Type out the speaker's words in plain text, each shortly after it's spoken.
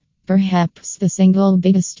Perhaps the single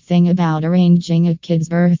biggest thing about arranging a kid's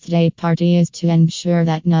birthday party is to ensure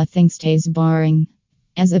that nothing stays boring.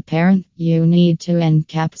 As a parent, you need to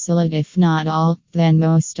encapsulate, if not all, then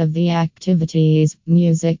most of the activities,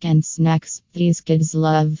 music, and snacks these kids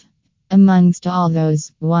love. Amongst all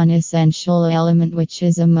those, one essential element which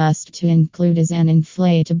is a must to include is an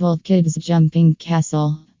inflatable kids' jumping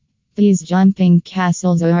castle. These jumping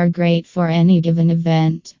castles are great for any given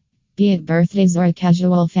event. Be it birthdays or a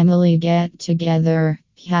casual family get together,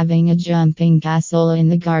 having a jumping castle in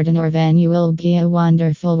the garden or venue will be a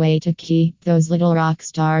wonderful way to keep those little rock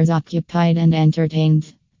stars occupied and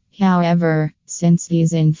entertained. However, since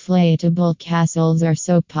these inflatable castles are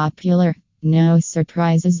so popular, no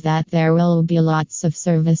surprises that there will be lots of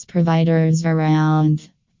service providers around.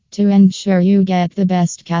 To ensure you get the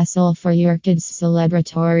best castle for your kids'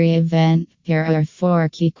 celebratory event, here are 4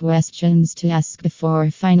 key questions to ask before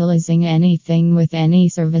finalizing anything with any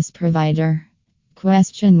service provider.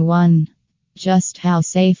 Question 1. Just how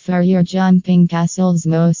safe are your jumping castles?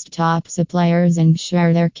 Most top suppliers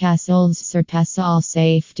ensure their castles surpass all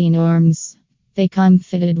safety norms. They come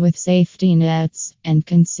fitted with safety nets and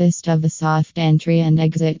consist of a soft entry and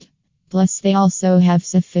exit. Plus, they also have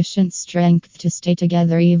sufficient strength to stay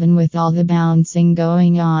together even with all the bouncing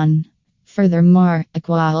going on. Furthermore, a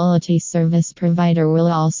quality service provider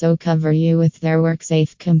will also cover you with their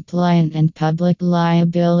WorkSafe compliant and public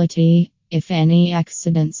liability if any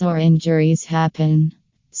accidents or injuries happen.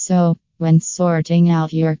 So, when sorting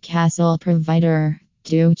out your castle provider,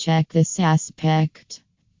 do check this aspect.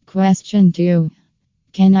 Question 2.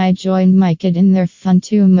 Can I join my kid in their fun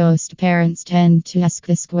too? Most parents tend to ask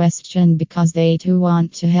this question because they too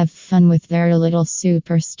want to have fun with their little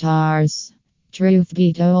superstars. Truth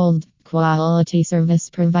be told, quality service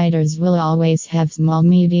providers will always have small,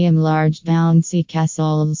 medium, large bouncy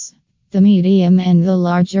castles. The medium and the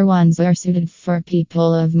larger ones are suited for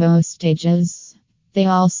people of most ages. They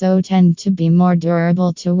also tend to be more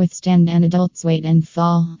durable to withstand an adult's weight and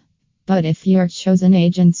fall. But if your chosen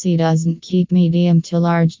agency doesn't keep medium to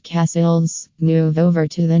large castles, move over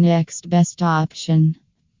to the next best option.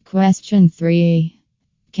 Question 3.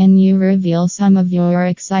 Can you reveal some of your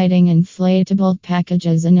exciting inflatable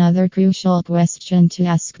packages? Another crucial question to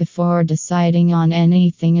ask before deciding on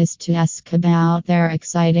anything is to ask about their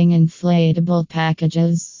exciting inflatable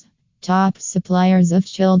packages. Top suppliers of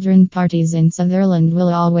children parties in Sutherland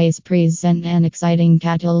will always present an exciting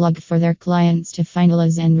catalog for their clients to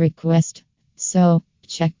finalize and request. So,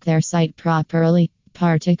 check their site properly,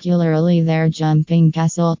 particularly their jumping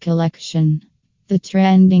castle collection. The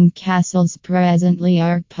trending castles presently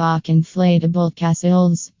are POC inflatable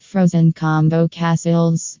castles, frozen combo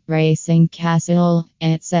castles, racing castle,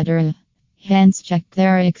 etc. Hence, check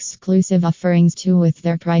their exclusive offerings too with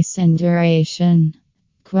their price and duration.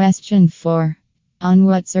 Question 4. On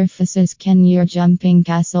what surfaces can your jumping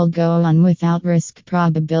castle go on without risk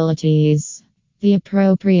probabilities? The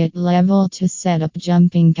appropriate level to set up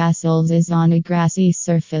jumping castles is on a grassy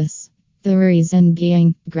surface. The reason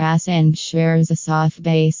being, grass ensures a soft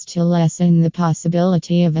base to lessen the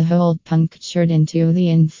possibility of a hole punctured into the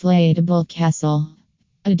inflatable castle.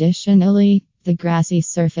 Additionally, the grassy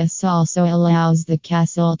surface also allows the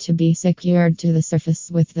castle to be secured to the surface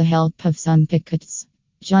with the help of some pickets.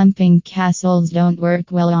 Jumping castles don't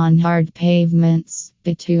work well on hard pavements,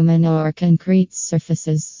 bitumen, or concrete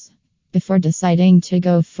surfaces. Before deciding to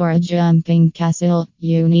go for a jumping castle,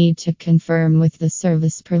 you need to confirm with the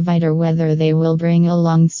service provider whether they will bring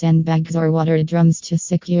along sandbags or water drums to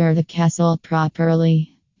secure the castle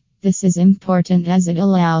properly. This is important as it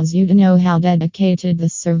allows you to know how dedicated the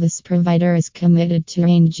service provider is committed to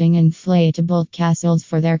arranging inflatable castles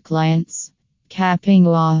for their clients. Capping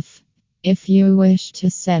off. If you wish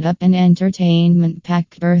to set up an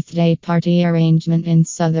entertainment-packed birthday party arrangement in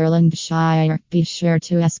Sutherlandshire, be sure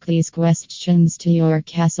to ask these questions to your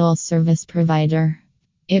castle service provider.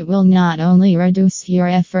 It will not only reduce your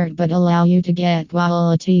effort but allow you to get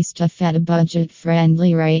quality stuff at a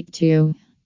budget-friendly rate too.